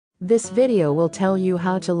This video will tell you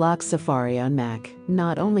how to lock Safari on Mac.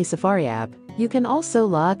 Not only Safari app, you can also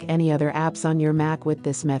lock any other apps on your Mac with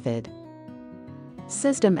this method.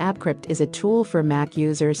 Cisdem AppCrypt is a tool for Mac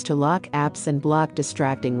users to lock apps and block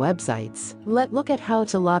distracting websites. Let's look at how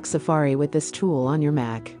to lock Safari with this tool on your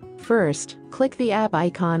Mac. First, click the app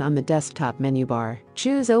icon on the desktop menu bar.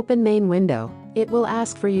 Choose Open Main Window. It will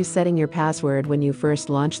ask for you setting your password when you first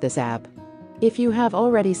launch this app. If you have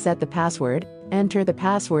already set the password, enter the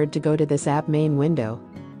password to go to this app main window.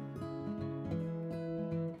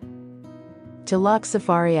 To lock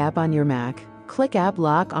Safari app on your Mac, click App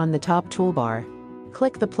Lock on the top toolbar.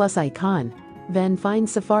 Click the plus icon, then find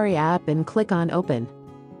Safari app and click on Open.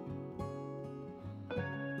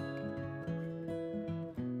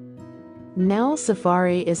 Now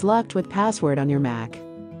Safari is locked with password on your Mac.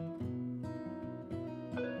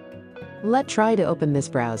 Let's try to open this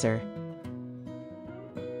browser.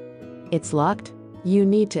 It's locked. You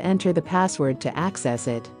need to enter the password to access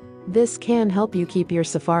it. This can help you keep your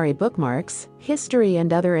Safari bookmarks, history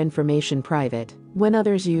and other information private when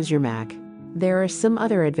others use your Mac. There are some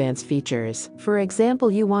other advanced features. For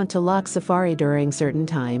example, you want to lock Safari during certain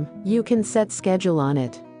time, you can set schedule on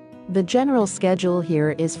it. The general schedule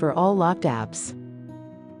here is for all locked apps.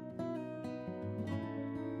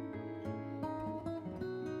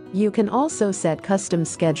 You can also set custom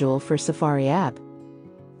schedule for Safari app.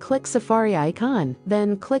 Click Safari icon,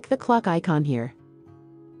 then click the clock icon here.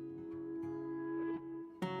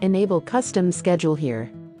 Enable custom schedule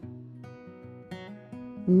here.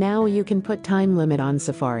 Now you can put time limit on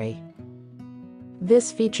Safari.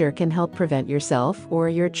 This feature can help prevent yourself or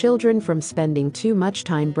your children from spending too much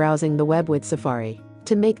time browsing the web with Safari.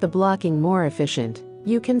 To make the blocking more efficient,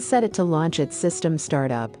 you can set it to launch at system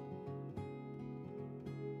startup.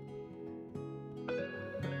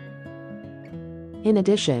 In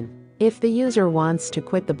addition, if the user wants to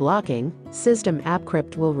quit the blocking, Cisdem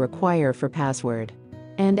AppCrypt will require for password.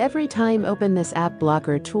 And every time open this app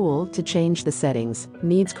blocker tool to change the settings,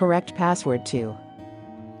 needs correct password too.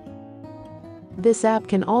 This app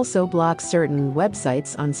can also block certain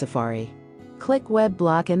websites on Safari. Click Web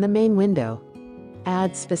Block in the main window.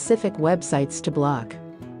 Add specific websites to block.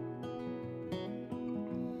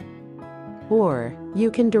 Or,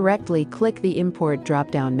 you can directly click the Import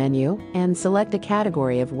drop-down menu and select a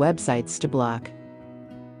category of websites to block.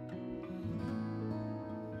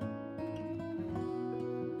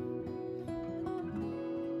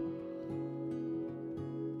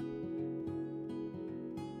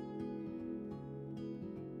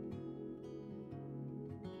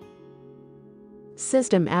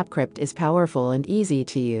 Cisdem AppCrypt is powerful and easy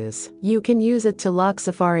to use. You can use it to lock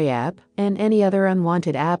Safari app and any other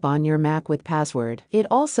unwanted app on your Mac with password. It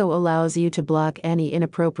also allows you to block any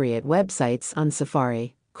inappropriate websites on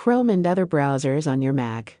Safari, Chrome and other browsers on your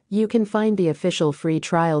Mac. You can find the official free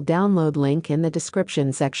trial download link in the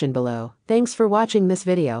description section below. Thanks for watching this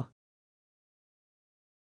video.